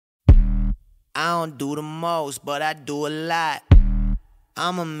I don't do the most, but I do a lot.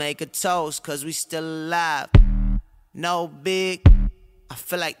 I'ma make a toast, cause we still alive. No big, I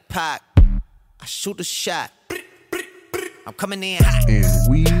feel like Pac. I shoot a shot. I'm coming in hot. And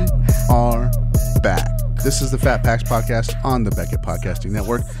we are back. This is the Fat Packs Podcast on the Beckett Podcasting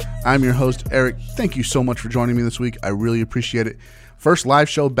Network. I'm your host, Eric. Thank you so much for joining me this week. I really appreciate it. First live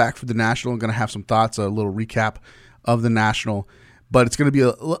show back for the National. I'm going to have some thoughts, a little recap of the National. But it's going to be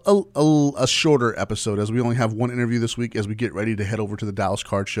a shorter episode as we only have one interview this week as we get ready to head over to the Dallas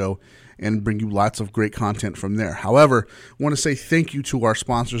Card Show and bring you lots of great content from there. However, I want to say thank you to our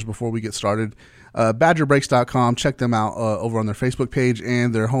sponsors before we get started. BadgerBreaks.com, check them out over on their Facebook page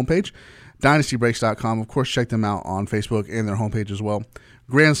and their homepage. DynastyBreaks.com, of course, check them out on Facebook and their homepage as well.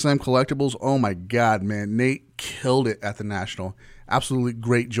 Grand Slam Collectibles, oh my God, man. Nate killed it at the National. Absolutely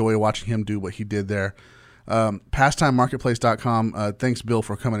great joy watching him do what he did there. PastimeMarketplace.com. Thanks, Bill,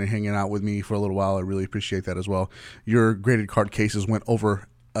 for coming and hanging out with me for a little while. I really appreciate that as well. Your graded card cases went over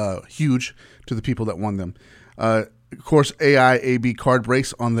huge to the people that won them. Of course, AIAB Card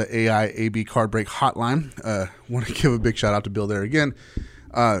Breaks on the AIAB Card Break hotline. Want to give a big shout out to Bill there again.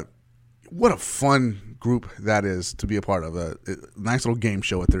 What a fun group that is to be a part of. A nice little game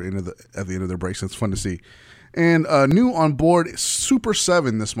show at the end of their breaks. It's fun to see. And new on board, Super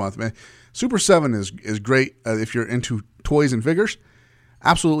 7 this month, man. Super 7 is great if you're into toys and figures.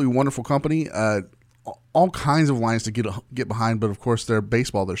 Absolutely wonderful company. All kinds of lines to get behind, but of course their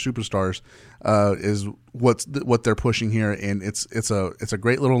baseball, their superstars, is what they're pushing here, and it's a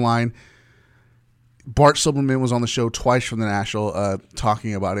great little line. Bart Silberman was on the show twice from the National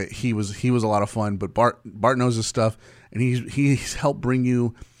talking about it. He was a lot of fun, but Bart knows his stuff, and he's helped bring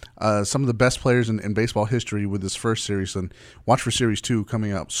you some of the best players in baseball history with this first series, and watch for Series 2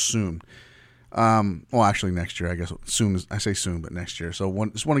 coming up soon. Well, actually next year, I guess. Soon, I say soon, but next year. So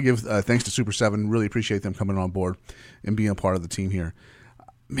just want to give thanks to Super 7. Really appreciate them coming on board and being a part of the team here.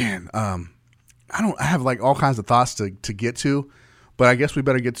 Man, I have like all kinds of thoughts to get to, but I guess we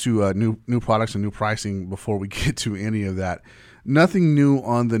better get to new products and new pricing before we get to any of that. Nothing new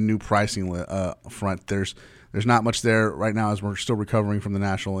on the new pricing front. There's not much there right now as we're still recovering from the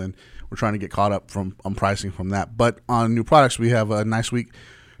National, and we're trying to get caught up on pricing from that. But on new products, we have a nice week.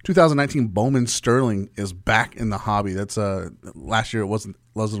 2019 Bowman Sterling is back in the hobby. That's last year it wasn't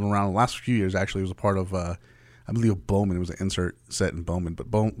around. The last few years actually it was a part of I believe Bowman. It was an insert set in Bowman, but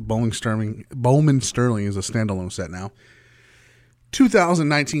Bowman Sterling is a standalone set now.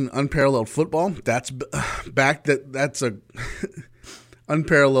 2019 Unparalleled Football, that's back. That's a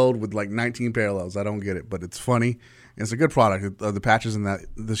unparalleled with like 19 parallels. I don't get it, but it's funny. And it's a good product. The patches in that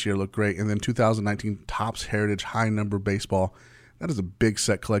this year look great. And then 2019 Topps Heritage High Number Baseball. That is a big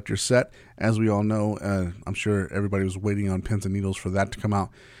set collector set. As we all know, I'm sure everybody was waiting on pins and needles for that to come out.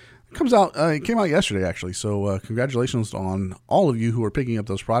 It came out yesterday, actually. So congratulations on all of you who are picking up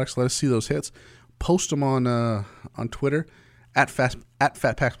those products. Let us see those hits. Post them on Twitter at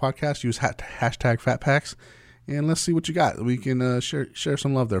FatPacks Podcast. Use hashtag FatPacks. And let's see what you got. We can share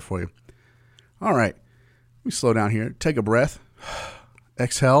some love there for you. All right. Let me slow down here. Take a breath.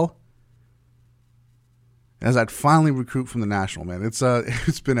 Exhale. As I'd finally recruit from the National, man.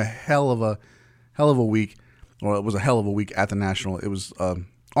 It's been a hell of a week. Well, it was a hell of a week at the National. It was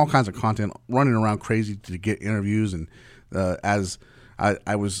all kinds of content, running around crazy to get interviews. And as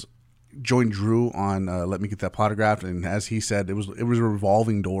I was joined Drew on Let Me Get That Potographed, and as he said, it was a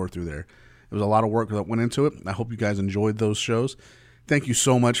revolving door through there. It was a lot of work that went into it. I hope you guys enjoyed those shows. Thank you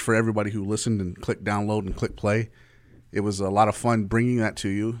so much for everybody who listened and clicked download and click play. It was a lot of fun bringing that to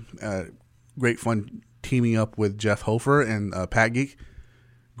you. Great fun teaming up with Jeff Hofer and Pat Geek.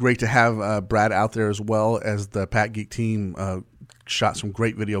 Great to have Brad out there as well as the Pat Geek team shot some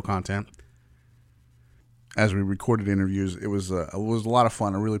great video content. As we recorded interviews, it was a lot of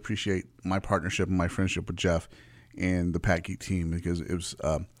fun. I really appreciate my partnership and my friendship with Jeff and the Pat Geek team because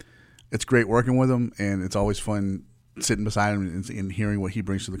it's great working with him, and it's always fun sitting beside him and hearing what he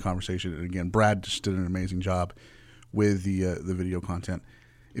brings to the conversation. And again, Brad just did an amazing job with the video content.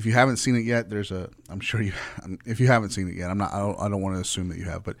 If you haven't seen it yet, I'm sure you. If you haven't seen it yet, I don't want to assume that you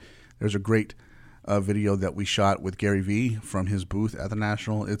have, but there's a great video that we shot with Gary V from his booth at the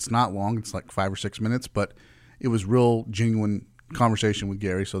National. It's not long; it's like 5 or 6 minutes, but it was real, genuine conversation with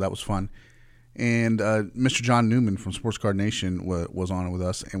Gary, so that was fun. And Mr. John Newman from Sports Card Nation was on with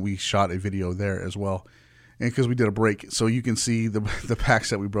us, and we shot a video there as well. And because we did a break, so you can see the packs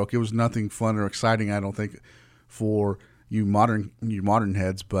that we broke. It was nothing fun or exciting, I don't think, for you modern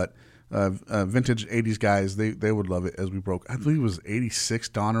heads, but vintage 80s guys, they would love it as we broke. I believe it was 86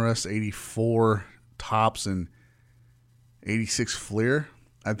 Donruss, 84 Topps, and 86 Fleer.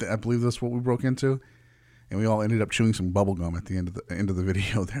 I believe that's what we broke into, and we all ended up chewing some bubble gum at the end of the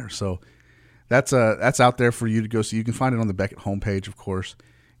video there. So that's out there for you to go see. You can find it on the Beckett homepage, of course,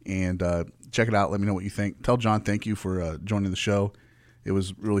 and check it out. Let me know what you think. Tell John thank you for joining the show. It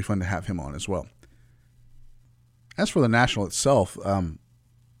was really fun to have him on as well. As for the National itself,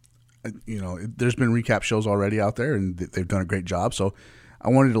 there's been recap shows already out there, and they've done a great job. So I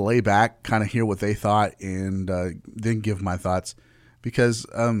wanted to lay back, kind of hear what they thought, and then give my thoughts. Because,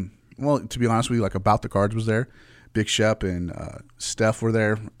 to be honest with you, like About the Cards was there. Big Shep and Steph were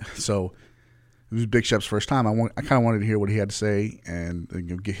there. So it was Big Shep's first time. I kind of wanted to hear what he had to say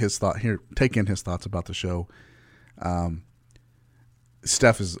and get his thought here, take in his thoughts about the show.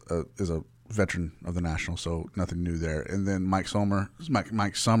 Steph is a veteran of the National, so nothing new there. And then Mike Summer,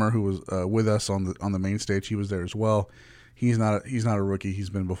 who was with us on the main stage, he was there as well. He's not a rookie.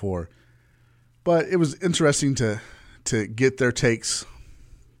 He's been before, but it was interesting to get their takes.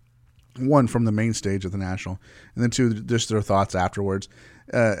 One, from the main stage of the National, and then two, just their thoughts afterwards.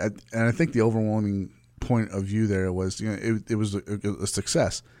 And I think the overwhelming point of view there was, it was a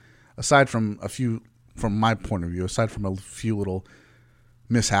success. Aside from from my point of view, aside from a few little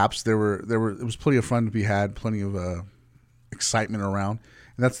mishaps, it was plenty of fun to be had, plenty of excitement around,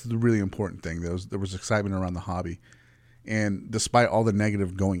 and that's the really important thing. There was excitement around the hobby, and despite all the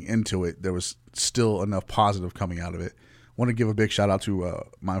negative going into it, there was still enough positive coming out of it. I want to give a big shout out to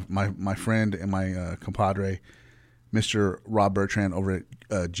my friend and my compadre, Mr. Rob Bertrand over at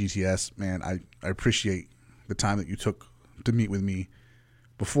GTS. Man, I appreciate the time that you took to meet with me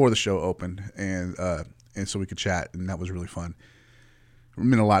before the show opened, and so we could chat, and that was really fun. It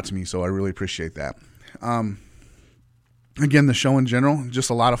meant a lot to me, so I really appreciate that. Again, the show in general, just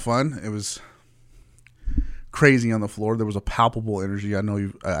a lot of fun. It was crazy on the floor. There was a palpable energy. I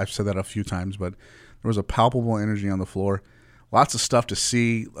know I've said that a few times, but there was a palpable energy on the floor. Lots of stuff to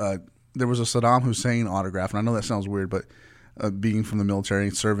see. There was a Saddam Hussein autograph, and I know that sounds weird, but being from the military,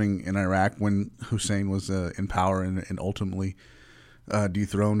 serving in Iraq when Hussein was in power and ultimately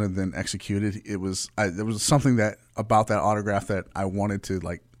dethroned and then executed, there was something about that autograph that I wanted to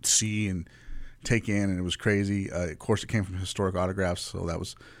see and take in, and it was crazy. Of course, it came from Historic Autographs, so that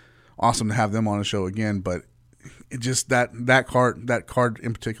was awesome to have them on the show again. But it just that card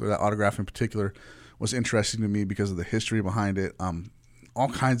in particular, that autograph in particular, was interesting to me because of the history behind it. All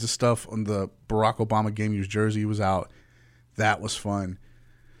kinds of stuff on the Barack Obama Game Used jersey was out. That was fun.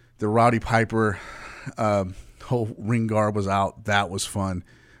 The Roddy Piper whole ring garb was out. That was fun.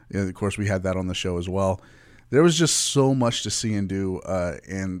 Of course, we had that on the show as well. There was just so much to see and do,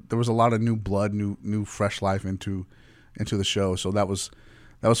 and there was a lot of new blood, new fresh life into the show. So that was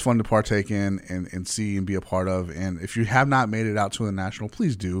fun to partake in and see and be a part of. And if you have not made it out to the National,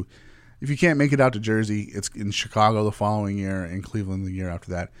 please do. If you can't make it out to Jersey, it's in Chicago the following year and Cleveland the year after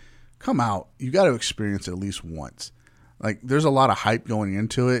that. Come out. You got to experience it at least once. There's a lot of hype going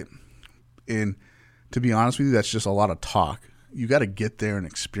into it, and to be honest with you, that's just a lot of talk. You got to get there and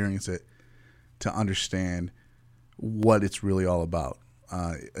experience it to understand what it's really all about.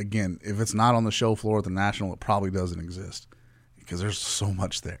 Again, if it's not on the show floor at the National, it probably doesn't exist because there's so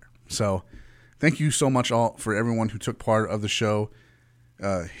much there. So thank you so much all for everyone who took part of the show.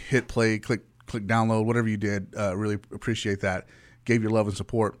 Hit play, click download, whatever you did. Really appreciate that. Gave your love and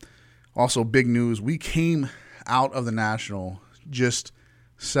support. Also, big news. We came out of the National just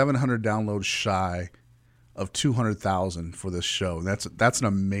 700 downloads shy of 200,000 for this show. That's an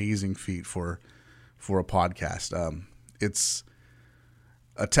amazing feat for a podcast. It's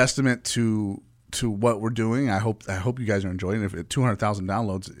a testament to what we're doing. I hope you guys are enjoying it. If at 200,000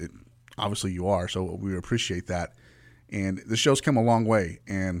 downloads, obviously you are. So we appreciate that. And the show's come a long way.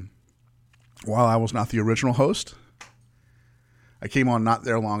 And while I was not the original host, I came on not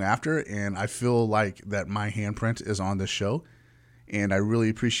there long after, and I feel like that my handprint is on this show. And I really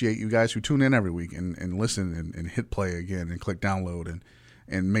appreciate you guys who tune in every week and listen and hit play again and click download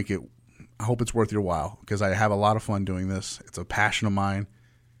and make it. I hope it's worth your while because I have a lot of fun doing this. It's a passion of mine.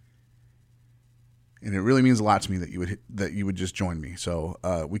 And it really means a lot to me that you would just join me. So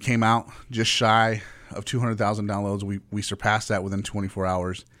we came out just shy of 200,000 downloads. We surpassed that within 24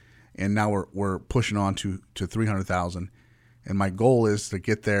 hours, and now we're pushing on to 300,000. And my goal is to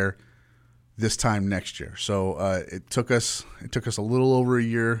get there this time next year. So it took us a little over a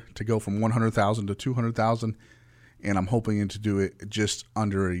year to go from 100,000 to 200,000, and I'm hoping to do it just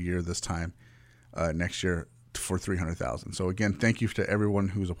under a year this time next year for 300,000. So again, thank you to everyone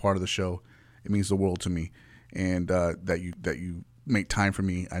who's a part of the show. It means the world to me, and that you make time for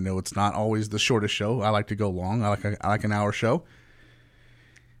me. I know it's not always the shortest show. I like to go long. I like an hour show,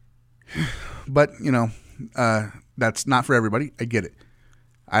 but that's not for everybody. I get it.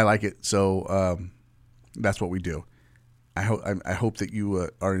 I like it, so that's what we do. I hope that you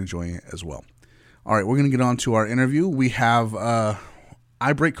are enjoying it as well. All right, we're going to get on to our interview. We have I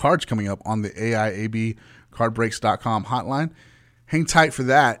Break Cards coming up on the AIABcardbreaks.com hotline. Hang tight for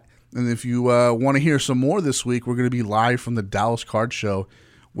that. And if you want to hear some more this week, we're going to be live from the Dallas Card Show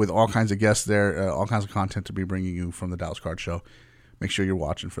with all kinds of guests there, all kinds of content to be bringing you from the Dallas Card Show. Make sure you're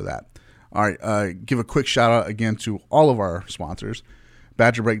watching for that. All right, give a quick shout out again to all of our sponsors: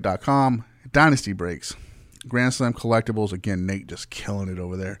 BadgerBreak.com, Dynasty Breaks, Grand Slam Collectibles. Again, Nate just killing it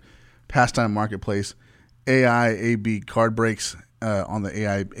over there. Pastime Marketplace, AIAB Card Breaks on the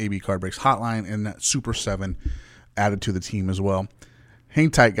AIAB Card Breaks hotline, and that Super 7 added to the team as well. Hang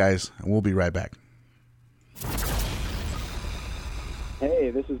tight, guys, and we'll be right back.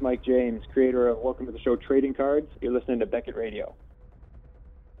 Hey, this is Mike James, creator of Welcome to the Show Trading Cards. You're listening to Beckett Radio.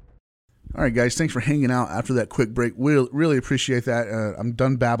 All right, guys, thanks for hanging out after that quick break. We'll really appreciate that. I'm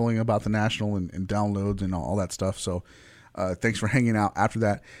done babbling about the National and downloads and all that stuff, so thanks for hanging out after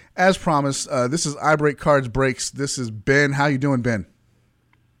that. As promised, this is I Break Cards Breaks. This is Ben. How you doing, Ben?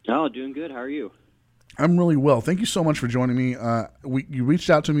 Oh, doing good. How are you? I'm really well. Thank you so much for joining me. You reached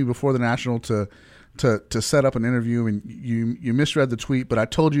out to me before the National to set up an interview, and you misread the tweet, but I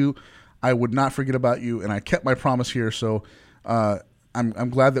told you I would not forget about you, and I kept my promise here. So I'm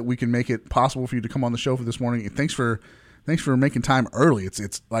glad that we can make it possible for you to come on the show for this morning. And thanks for making time early.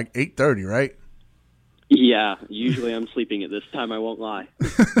 It's like 8:30, right? Yeah, usually I'm sleeping at this time. I won't lie.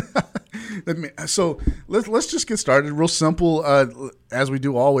 So let's just get started. Real simple, as we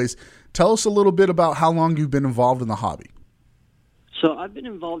do always. Tell us a little bit about how long you've been involved in the hobby. So I've been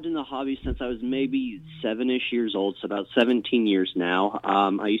involved in the hobby since I was maybe 7-ish years old, so about 17 years now.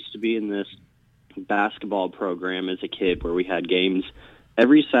 I used to be in this basketball program as a kid where we had games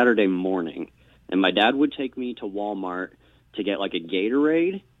every Saturday morning. And my dad would take me to Walmart to get like a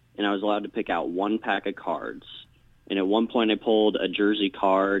Gatorade, and I was allowed to pick out one pack of cards. And at one point I pulled a jersey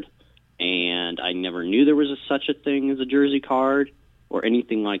card, and I never knew there was such a thing as a jersey card or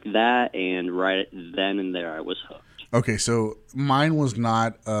anything like that, and right then and there I was hooked. Okay, so mine was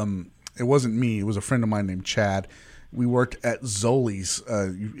not, it wasn't me, it was a friend of mine named Chad. We worked at Zoli's,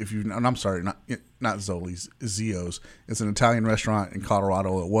 and I'm sorry, not Zoli's, Zio's. It's an Italian restaurant in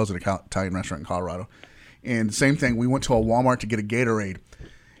Colorado. It was an Italian restaurant in Colorado. And same thing, we went to a Walmart to get a Gatorade,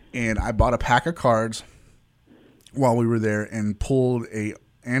 and I bought a pack of cards while we were there and pulled a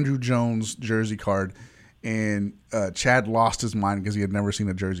Andrew Jones jersey card, and Chad lost his mind because he had never seen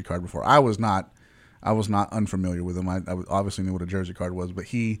a jersey card before. I was not unfamiliar with him. I obviously knew what a jersey card was, but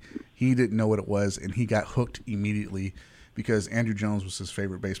he didn't know what it was, and he got hooked immediately because Andrew Jones was his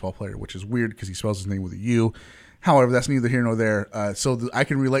favorite baseball player, which is weird because he spells his name with a U. However, that's neither here nor there. I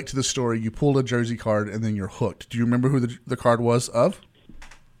can relate to the story. You pulled a jersey card, and then you're hooked. Do you remember who the card was of?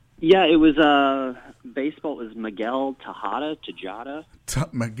 Yeah, it was baseball. It was Miguel Tejada.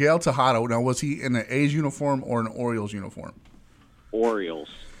 Miguel Tejada. Now, was he in an A's uniform or an Orioles uniform? Orioles.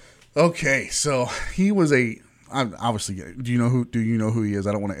 Okay, so he was obviously. Do you know who he is?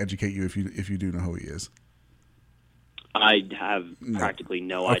 I don't want to educate you if you do know who he is. I have practically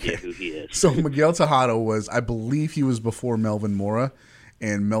no idea who he is. So Miguel Tejada was, I believe, he was before Melvin Mora,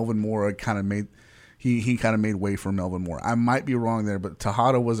 and Melvin Mora kind of made he kind of made way for Melvin Mora. I might be wrong there, but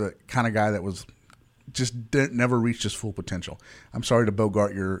Tejada was a kind of guy that was just never reached his full potential. I'm sorry to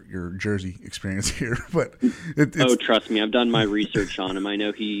bogart your Jersey experience here, but trust me, I've done my research on him. I know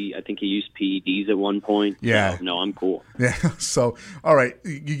I think he used PEDs at one point. Yeah, so, no, I'm cool. Yeah, so all right,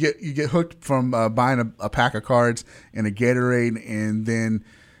 you get hooked from buying a pack of cards and a Gatorade, and then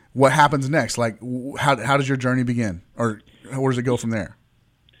what happens next? Like, how does your journey begin, or where does it go from there?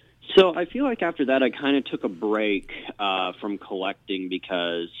 So I feel like after that, I kind of took a break from collecting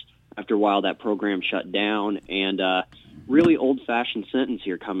because after a while, that program shut down, and really old-fashioned sentence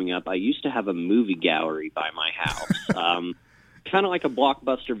here coming up. I used to have a movie gallery by my house, kind of like a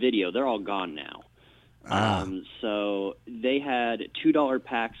Blockbuster Video. They're all gone now. So they had $2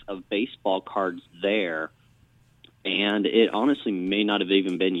 packs of baseball cards there, and it honestly may not have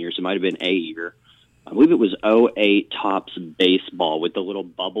even been years. It might have been a year. I believe it was 08 Topps Baseball with the little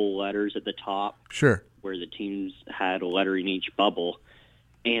bubble letters at the top. Sure. Where the teams had a letter in each bubble.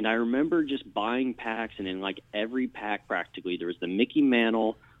 And I remember just buying packs, and in like every pack practically, there was the Mickey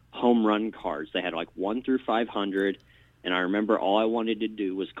Mantle home run cards. They had like 1 through 500, and I remember all I wanted to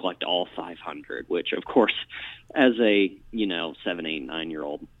do was collect all 500, which, of course, as a 7, 8,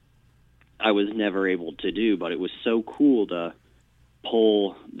 9-year-old, I was never able to do. But it was so cool to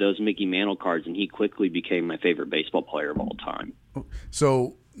pull those Mickey Mantle cards, and he quickly became my favorite baseball player of all time.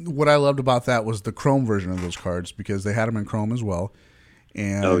 So what I loved about that was the chrome version of those cards, because they had them in chrome as well.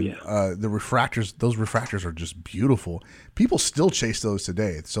 And Oh, yeah. the refractors, those refractors are just beautiful. People still chase those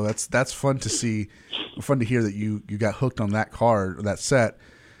today, so that's fun to see, fun to hear that you got hooked on that card or that set,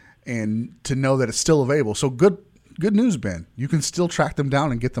 and to know that it's still available. So good news, Ben. You can still track them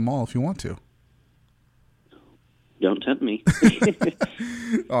down and get them all if you want to. Don't tempt me.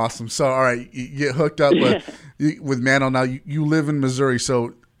 Awesome. So all right, you get hooked up with Mano. Now you live in Missouri,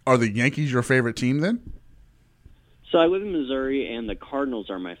 so are the Yankees your favorite team then? So I live in Missouri, and the Cardinals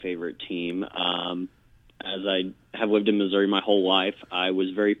are my favorite team. As I have lived in Missouri my whole life, I was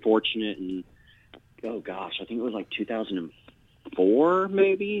very fortunate in, I think it was like 2004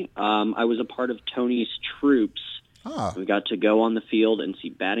 maybe. I was a part of Tony's troops. We got to go on the field and see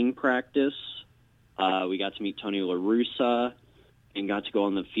batting practice. We got to meet Tony La Russa and got to go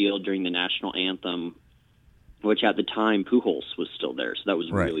on the field during the national anthem, which at the time Pujols was still there, so that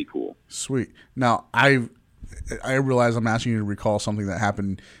was really cool. Sweet. Now, I realize I'm asking you to recall something that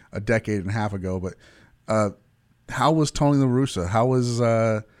happened a decade and a half ago, but how was Tony La Russa? How was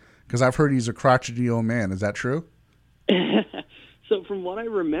because I've heard he's a crotchety old man. Is that true? So from what I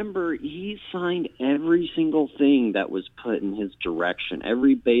remember, he signed every single thing that was put in his direction,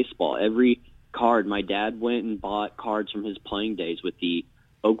 every baseball, every card. My dad went and bought cards from his playing days with the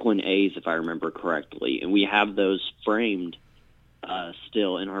Oakland A's, if I remember correctly, and we have those framed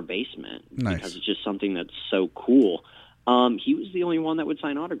still in our basement. Nice. Because it's just something that's so cool. He was the only one that would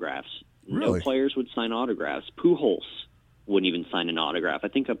sign autographs. Really? No players would sign autographs. Pujols wouldn't even sign an autograph. I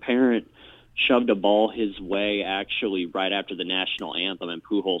think a parent shoved a ball his way actually right after the national anthem, and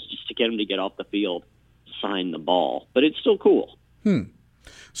Pujols, just to get him to get off the field, signed the ball. But it's still cool.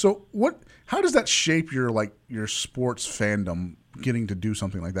 So how does that shape your sports fandom, getting to do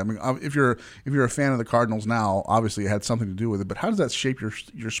something like that? I mean, if you're a fan of the Cardinals now, obviously it had something to do with it, but how does that shape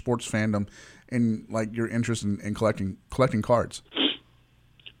your sports fandom and like your interest in collecting cards?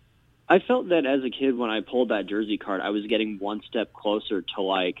 I felt that as a kid when I pulled that jersey card, I was getting one step closer to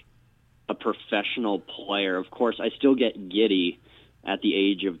like a professional player. Of course, I still get giddy at the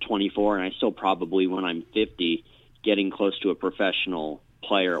age of 24, and I still probably, when I'm 50, getting close to a professional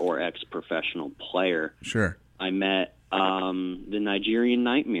player or ex-professional player. Sure. I met the Nigerian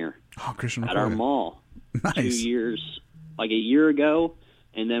Nightmare Christian at our McCoy. mall Nice. a year ago,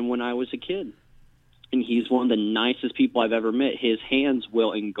 and then when I was a kid. And he's one of the nicest people I've ever met. His hands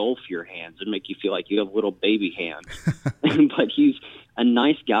will engulf your hands and make you feel like you have little baby hands. But he's a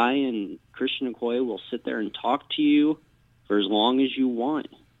nice guy, and Christian Okoye will sit there and talk to you for as long as you want.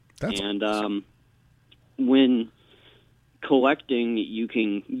 That's and awesome. When collecting, you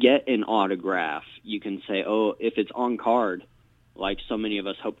can get an autograph. You can say, if it's on card, like so many of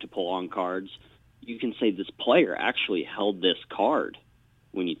us hope to pull on cards, you can say this player actually held this card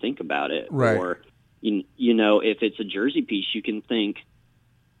when you think about it. Right. Or, you know, if it's a jersey piece, you can think,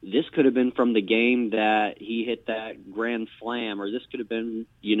 this could have been from the game that he hit that grand slam, or this could have been,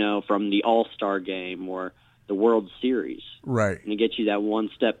 from the All-Star game or the World Series. Right. And it gets you that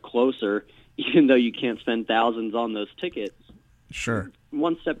one step closer, even though you can't spend thousands on those tickets. Sure.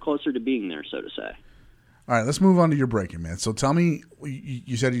 One step closer to being there, so to say. All right, let's move on to your breaking, man. So tell me,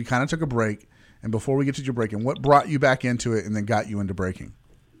 you said you kind of took a break, and before we get to your breaking, what brought you back into it and then got you into breaking?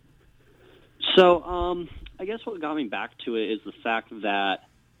 So I guess what got me back to it is the fact that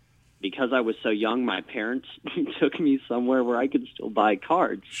because I was so young, my parents took me somewhere where I could still buy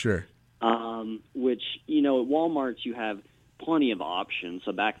cards. Sure. Which, at Walmart's you have plenty of options.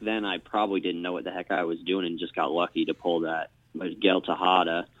 So back then I probably didn't know what the heck I was doing and just got lucky to pull that Miguel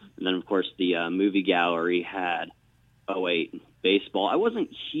Tejada. And then, of course, the movie gallery had 08 baseball. I wasn't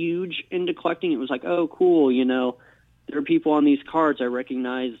huge into collecting. It was like, oh, cool, there are people on these cards I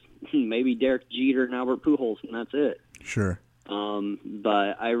recognize, maybe Derek Jeter and Albert Pujols, and that's it. Sure.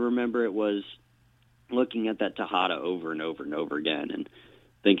 But I remember it was looking at that Tejada over and over and over again and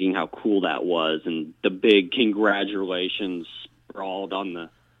thinking how cool that was, and the big congratulations sprawled on the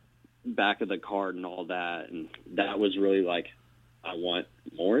back of the card and all that. And that was really like, I want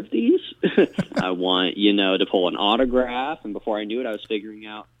more of these. I want, to pull an autograph. And before I knew it, I was figuring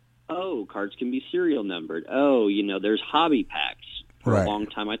out, cards can be serial numbered. There's hobby packs. For Right. a long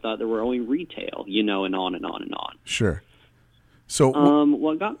time, I thought there were only retail, and on and on and on. Sure. So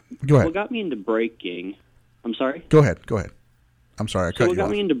What go ahead. got me into breaking? I'm sorry. Go ahead. I'm sorry, I So cut what you got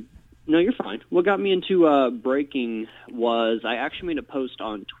off. me into? No, you're fine. What got me into breaking was I actually made a post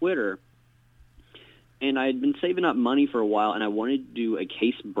on Twitter, and I had been saving up money for a while, and I wanted to do a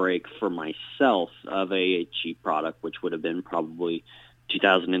case break for myself of a cheap product, which would have been probably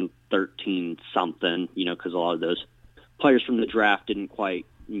 2013 something, because a lot of those players from the draft didn't quite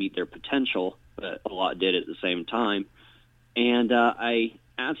meet their potential, but a lot did at the same time. And I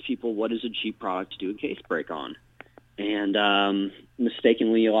asked people, what is a cheap product to do a case break on? And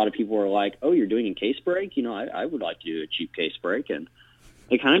mistakenly, a lot of people were like, oh, you're doing a case break? I would like to do a cheap case break. And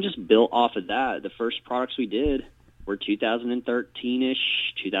it kind of just built off of that. The first products we did were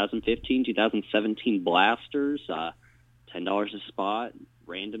 2013-ish, 2015, 2017 blasters, $10 a spot,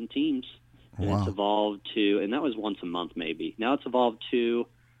 random teams. And Wow. it's evolved to, and that was once a month maybe. Now it's evolved to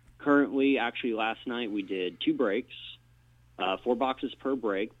currently, actually last night we did 2 breaks, 4 boxes per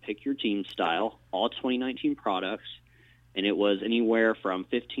break, pick your team style, all 2019 products, and it was anywhere from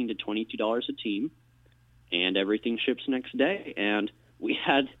 $15 to $22 a team, and everything ships next day. And we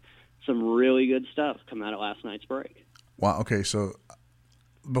had some really good stuff come out of last night's break. Wow. Okay. So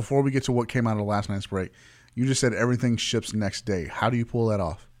before we get to what came out of last night's break, you just said everything ships next day. How do you pull that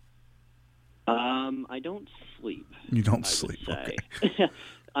off? I don't sleep. You don't I sleep. would say. Okay.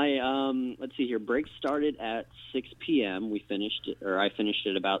 Let's see here. Break started at 6 p.m. I finished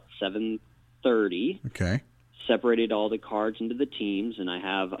at about 7:30. Okay. Separated all the cards into the teams, and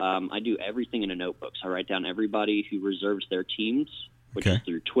I do everything in a notebook. So I write down everybody who reserves their teams, which is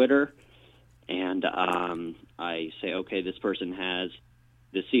through Twitter, and I say, okay, this person has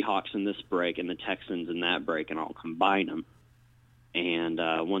the Seahawks in this break and the Texans in that break, and I'll combine them. And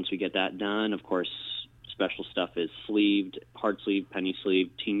once we get that done, of course, special stuff is sleeved, hard sleeve, penny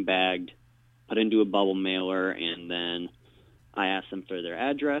sleeve, team bagged, put into a bubble mailer, and then I ask them for their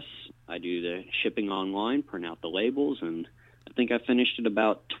address. I do the shipping online, print out the labels, and I think I finished at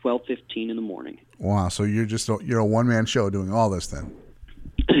about 12:15 in the morning. Wow. So you're a one-man show doing all this then?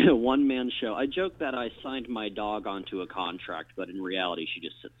 One-man show. I joke that I signed my dog onto a contract, but in reality, she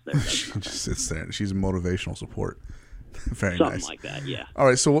just sits there. She just sits there. She's motivational support. Very Something nice. like that, yeah. All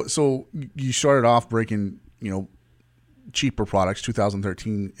right. So you started off breaking, cheaper products,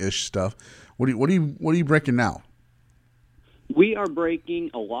 2013-ish stuff. What are you breaking now? We are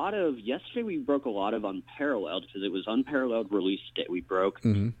breaking yesterday we broke a lot of Unparalleled because it was Unparalleled release day. We broke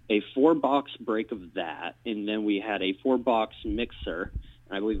a 4-box break of that, and then we had a 4-box mixer.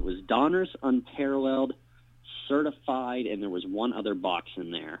 And I believe it was Donner's Unparalleled, Certified, and there was one other box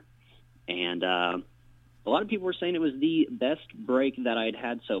in there. And a lot of people were saying it was the best break that I'd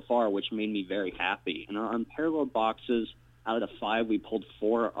had so far, which made me very happy. And our Unparalleled boxes, out of the 5, we pulled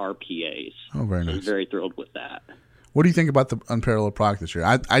 4 RPAs. Oh, very nice. I was very thrilled with that. What do you think about the Unparalleled product this year?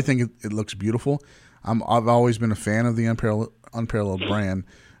 I think it looks beautiful. I've always been a fan of the Unparalleled brand.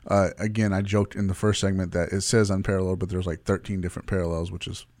 Again, I joked in the first segment that it says Unparalleled, but there's like 13 different parallels, which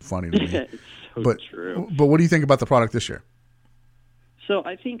is funny to me. It's so but, true. But what do you think about the product this year? So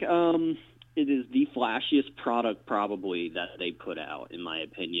I think it is the flashiest product probably that they put out, in my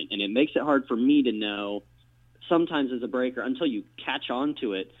opinion. And it makes it hard for me to know sometimes as a breaker, until you catch on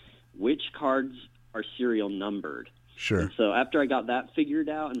to it, which cards are serial numbered. Sure. And so after I got that figured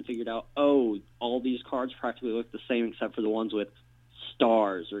out, oh, all these cards practically look the same except for the ones with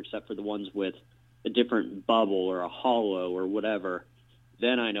stars or except for the ones with a different bubble or a hollow or whatever,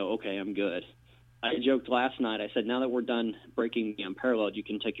 then I know, okay, I'm good. I joked last night, I said, now that we're done breaking the Unparalleled, you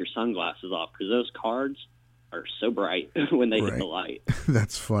can take your sunglasses off because those cards are so bright when they hit the light.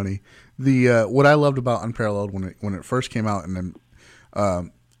 That's funny. The what I loved about Unparalleled when it first came out, and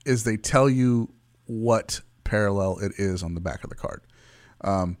then is they tell you what parallel it is on the back of the card.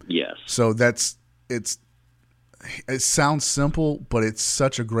 Yes. So it sounds simple, but it's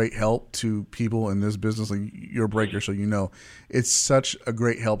such a great help to people in this business. Like, you're a breaker, so it's such a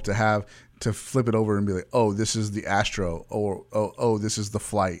great help to have to flip it over and be like, oh, this is the Astro, or oh, this is the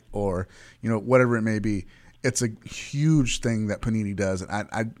Flight, or whatever it may be. It's a huge thing that Panini does,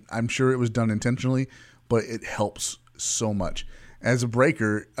 and I'm sure it was done intentionally, but it helps so much. As a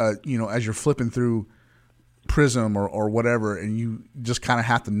breaker, as you're flipping through Prism or whatever, and you just kind of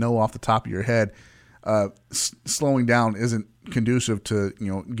have to know off the top of your head, slowing down isn't conducive to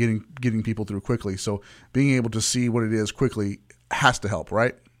getting people through quickly. So being able to see what it is quickly has to help,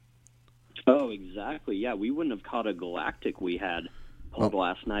 right? Oh, exactly. Yeah, we wouldn't have caught a Galactic we had pulled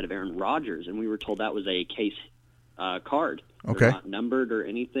last night of Aaron Rodgers, and we were told that was a case card. Okay. They're not numbered or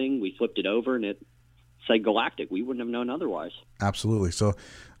anything. We flipped it over, and it said Galactic. We wouldn't have known otherwise. Absolutely. So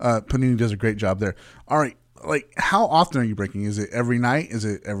Panini does a great job there. All right. Like, how often are you breaking? Is it every night? Is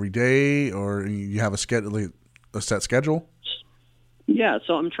it every day? Or you have a set schedule? Yeah,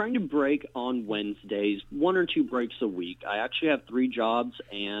 so I'm trying to break on Wednesdays, 1 or 2 breaks a week. I actually have 3 jobs,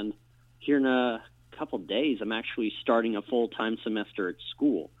 and here in a couple days, I'm actually starting a full-time semester at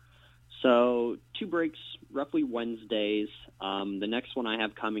school. So 2 breaks, roughly Wednesdays. The next one I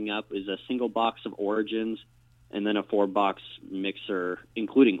have coming up is a single box of Origins and then a 4-box mixer,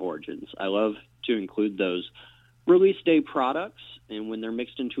 including Origins. I love to include those release day products, and when they're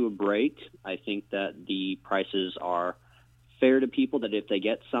mixed into a break, I think that the prices are fair to people, that if they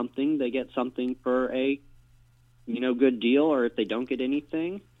get something for a, good deal, or if they don't get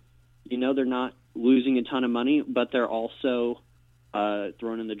anything, they're not losing a ton of money, but they're also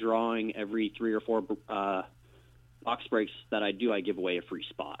thrown in the drawing. Every 3 or 4 box breaks that I do, I give away a free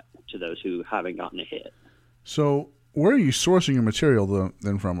spot to those who haven't gotten a hit. So where are you sourcing your material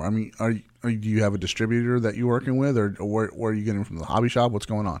then from? I mean, do you have a distributor that you're working with, or where are you getting from the hobby shop? What's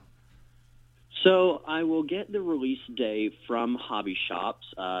going on? So I will get the release day from hobby shops.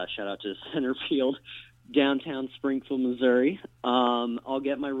 Shout out to Centerfield, downtown Springfield, Missouri. I'll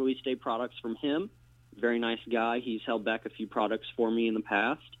get my release day products from him. Very nice guy. He's held back a few products for me in the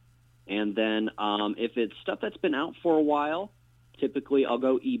past. And then if it's stuff that's been out for a while, typically I'll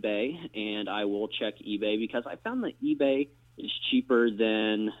go eBay, and I will check eBay, because I found that eBay is cheaper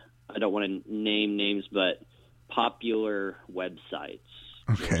than, I don't want to name names, but popular websites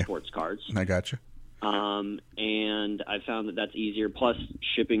for sports cards. I got you. And I found that that's easier. Plus,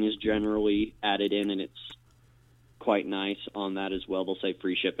 shipping is generally added in, and it's quite nice on that as well. They'll say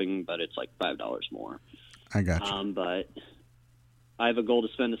free shipping, but it's like $5 more. I got you. But I have a goal to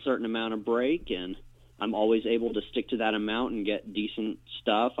spend a certain amount of break, and I'm always able to stick to that amount and get decent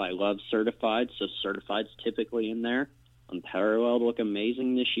stuff. I love certified, so certified's typically in there. Unparalleled look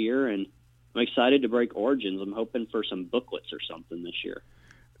amazing this year, and I'm excited to break Origins. I'm hoping for some booklets or something this year.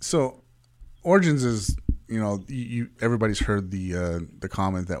 So Origins is, everybody's heard the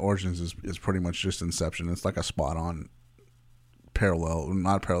comment that Origins is pretty much just Inception. It's like a spot on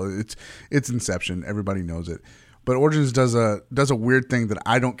not parallel. It's Inception. Everybody knows it. But Origins does a weird thing that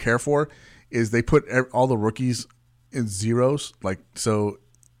I don't care for, is they put all the rookies in zeros. Like, so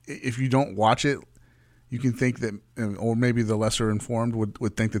if you don't watch it, you can think that, or maybe the lesser informed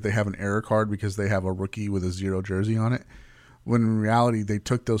would think that they have an error card because they have a rookie with a 0 jersey on it. When in reality, they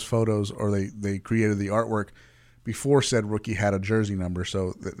took those photos, or they created the artwork before said rookie had a jersey number,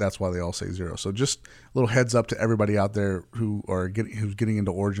 so that's why they all say 0. So just a little heads up to everybody out there who's getting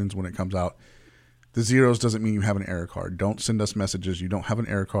into Origins when it comes out. The zeros doesn't mean you have an error card. Don't send us messages. You don't have an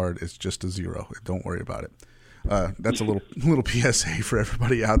error card. It's just a 0. Don't worry about it. That's a little PSA for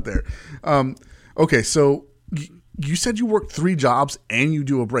everybody out there. Okay, so you said you work 3 jobs and you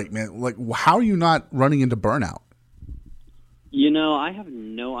do a break, man. Like, how are you not running into burnout? I have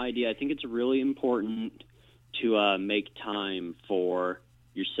no idea. I think it's really important to make time for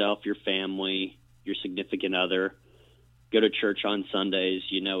yourself, your family, your significant other. Go to church on Sundays,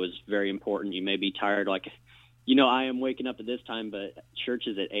 is very important. You may be tired, like, I am waking up at this time, but church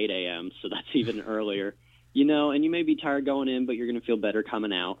is at 8 a.m., so that's even earlier. And you may be tired going in, but you're going to feel better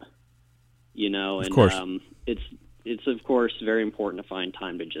coming out. And of course. It's of course very important to find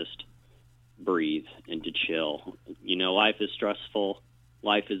time to just breathe and to chill. Life is stressful,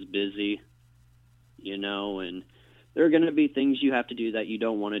 life is busy, and there are going to be things you have to do that you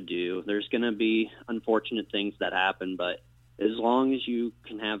don't want to do. There's going to be unfortunate things that happen, but as long as you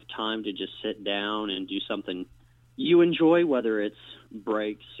can have time to just sit down and do something you enjoy, whether it's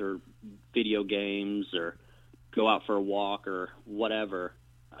breaks or video games or go out for a walk or whatever,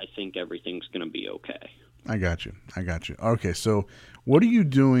 I think everything's going to be okay. I got you. Okay, so what are you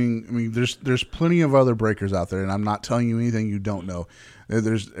doing? I mean, there's plenty of other breakers out there, and I'm not telling you anything you don't know.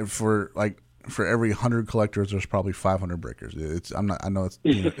 There's for every 100 collectors, there's probably 500 breakers. I know it's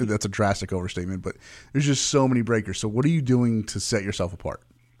that's a drastic overstatement, but there's just so many breakers. So what are you doing to set yourself apart?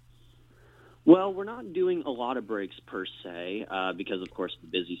 Well, we're not doing a lot of breaks per se because, of course, the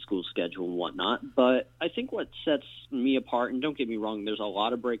busy school schedule and whatnot. But I think what sets me apart, and don't get me wrong, there's a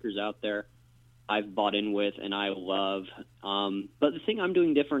lot of breakers out there I've bought in with and I love. But the thing I'm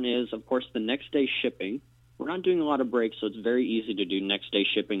doing different is, of course, the next day shipping. We're not doing a lot of breaks, so it's very easy to do next day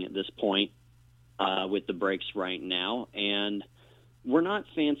shipping at this point with the breaks right now. And we're not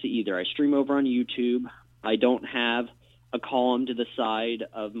fancy either. I stream over on YouTube. I don't have a column to the side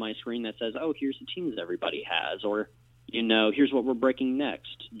of my screen that says, oh, here's the teams everybody has, or, here's what we're breaking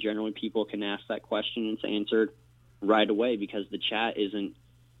next. Generally, people can ask that question and it's answered right away because the chat isn't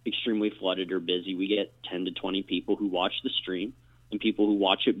extremely flooded or busy. We get 10 to 20 people who watch the stream and people who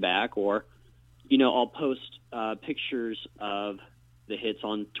watch it back, or, I'll post pictures of the hits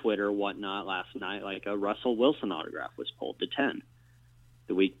on Twitter or whatnot. Last night, like a Russell Wilson autograph was pulled to 10.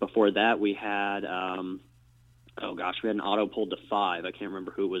 The week before that, we had, we had an auto pulled to 5. I can't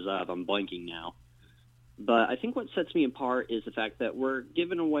remember who it was of. I'm blanking now. But I think what sets me apart is the fact that we're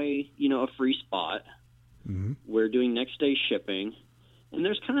giving away, a free spot. Mm-hmm. We're doing next day shipping. And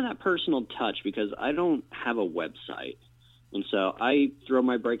there's kind of that personal touch because I don't have a website. And so I throw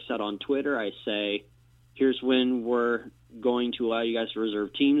my breaks out on Twitter. I say, here's when we're going to allow you guys to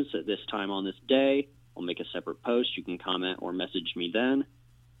reserve teams at this time on this day. I'll make a separate post. You can comment or message me then.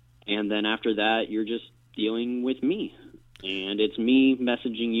 And then after that, you're just dealing with me. And it's me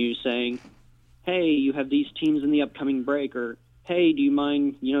messaging you saying, hey, you have these teams in the upcoming break, or hey, do you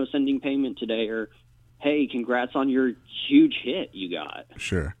mind, sending payment today, or hey, congrats on your huge hit you got.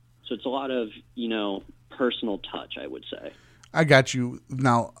 Sure. So it's a lot of, personal touch, I would say. I got you.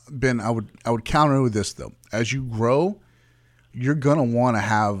 Now, Ben, I would counter with this, though. As you grow, you're going to want to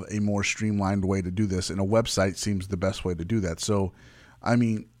have a more streamlined way to do this, and a website seems the best way to do that. So, I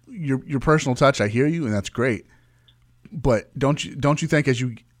mean, your personal touch, I hear you, and that's great. But don't you think as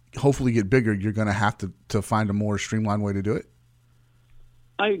you hopefully get bigger, you're going to have to find a more streamlined way to do it?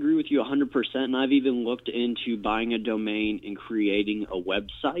 I agree with you 100%, and I've even looked into buying a domain and creating a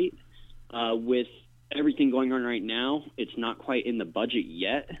website. With everything going on right now, it's not quite in the budget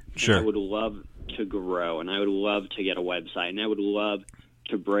yet. Sure. And I would love to grow, and I would love to get a website, and I would love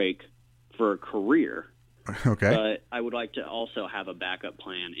to break for a career. Okay. But I would like to also have a backup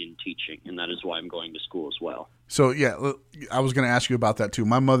plan in teaching, and that is why I'm going to school as well. So, yeah, I was going to ask you about that, too.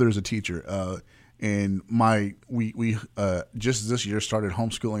 My mother is a teacher, and we just this year started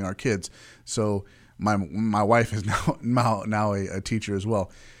homeschooling our kids. So my wife is now a teacher as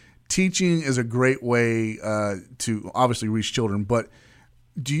well. Teaching is a great way to obviously reach children, but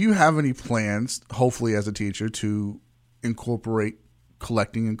do you have any plans, hopefully as a teacher, to incorporate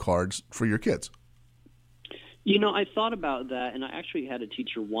collecting in cards for your kids? I thought about that, and I actually had a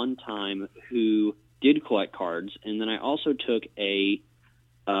teacher one time who did collect cards, and then I also took a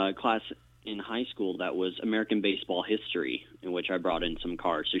class in high school that was American baseball history, in which I brought in some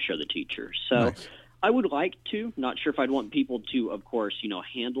cards to show the teacher. So Nice. I would like to, not sure if I'd want people to, of course,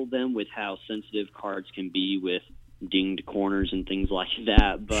 handle them with how sensitive cards can be with dinged corners and things like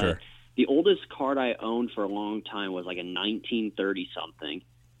that. But Sure. The oldest card I owned for a long time was like a 1930-something.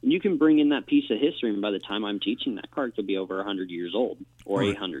 And you can bring in that piece of history, and by the time I'm teaching, that card could be over 100 years old or Right.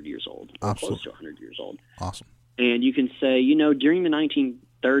 800 years old or Absolutely. close to 100 years old. Awesome. And you can say, during the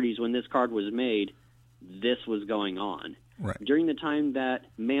 1930s when this card was made, this was going on. Right. During the time that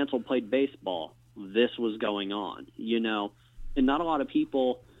Mantle played baseball, this was going on, And not a lot of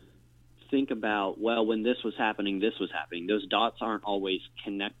people think about, well, when this was happening, this was happening. Those dots aren't always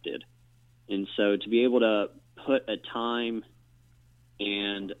connected. And so to be able to put a time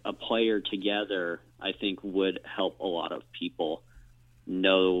and a player together, I think would help a lot of people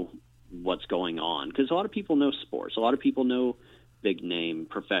know what's going on. Because a lot of people know sports. A lot of people know big-name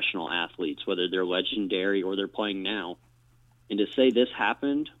professional athletes, whether they're legendary or they're playing now. And to say this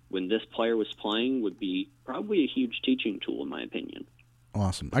happened when this player was playing would be probably a huge teaching tool, in my opinion.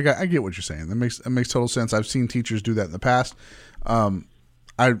 Awesome. I get what you're saying. That makes total sense. I've seen teachers do that in the past. I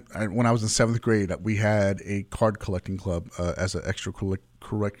when I was in 7th grade, we had a card collecting club as an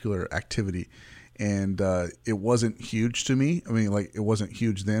extracurricular activity, and it wasn't huge to me. I mean, it wasn't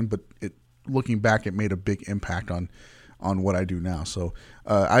huge then, but looking back, it made a big impact on what I do now. So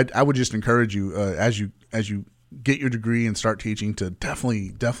I would just encourage you as you get your degree and start teaching to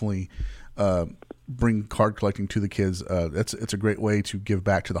definitely bring card collecting to the kids. It's a great way to give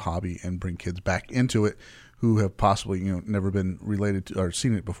back to the hobby and bring kids back into it who have possibly never been related to or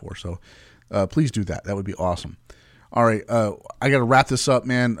seen it before. So please do that. That would be awesome. All right, I got to wrap this up,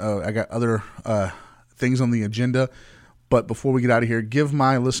 man. I got other things on the agenda, but before we get out of here, give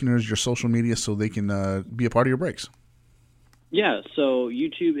my listeners your social media so they can be a part of your breaks. Yeah, so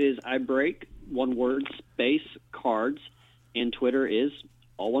YouTube is iBreak, one word, space, cards, and Twitter is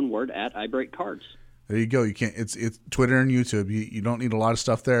all one word at iBreakCards. There you go. You can't. It's Twitter and YouTube. You don't need a lot of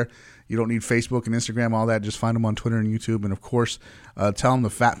stuff there. You don't need Facebook and Instagram, all that. Just find them on Twitter and YouTube. And of course, tell them the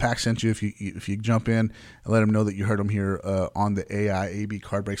Fat Pack sent you if you jump in and let them know that you heard them here on the AIAB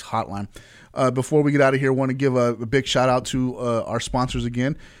Card Breaks Hotline. Before we get out of here, I want to give a big shout out to our sponsors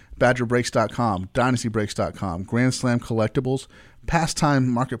again: BadgerBreaks.com, DynastyBreaks.com, Grand Slam Collectibles, Pastime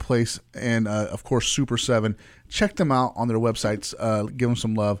Marketplace, and of course Super 7. Check them out on their websites. Give them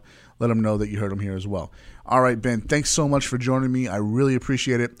some love. Let them know that you heard them here as well. All right, Ben, thanks so much for joining me. I really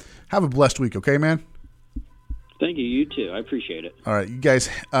appreciate it. Have a blessed week, okay, man? Thank you. You too. I appreciate it. All right, you guys,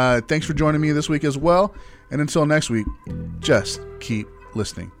 thanks for joining me this week as well. And until next week, just keep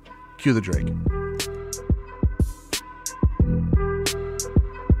listening. Cue the Drake.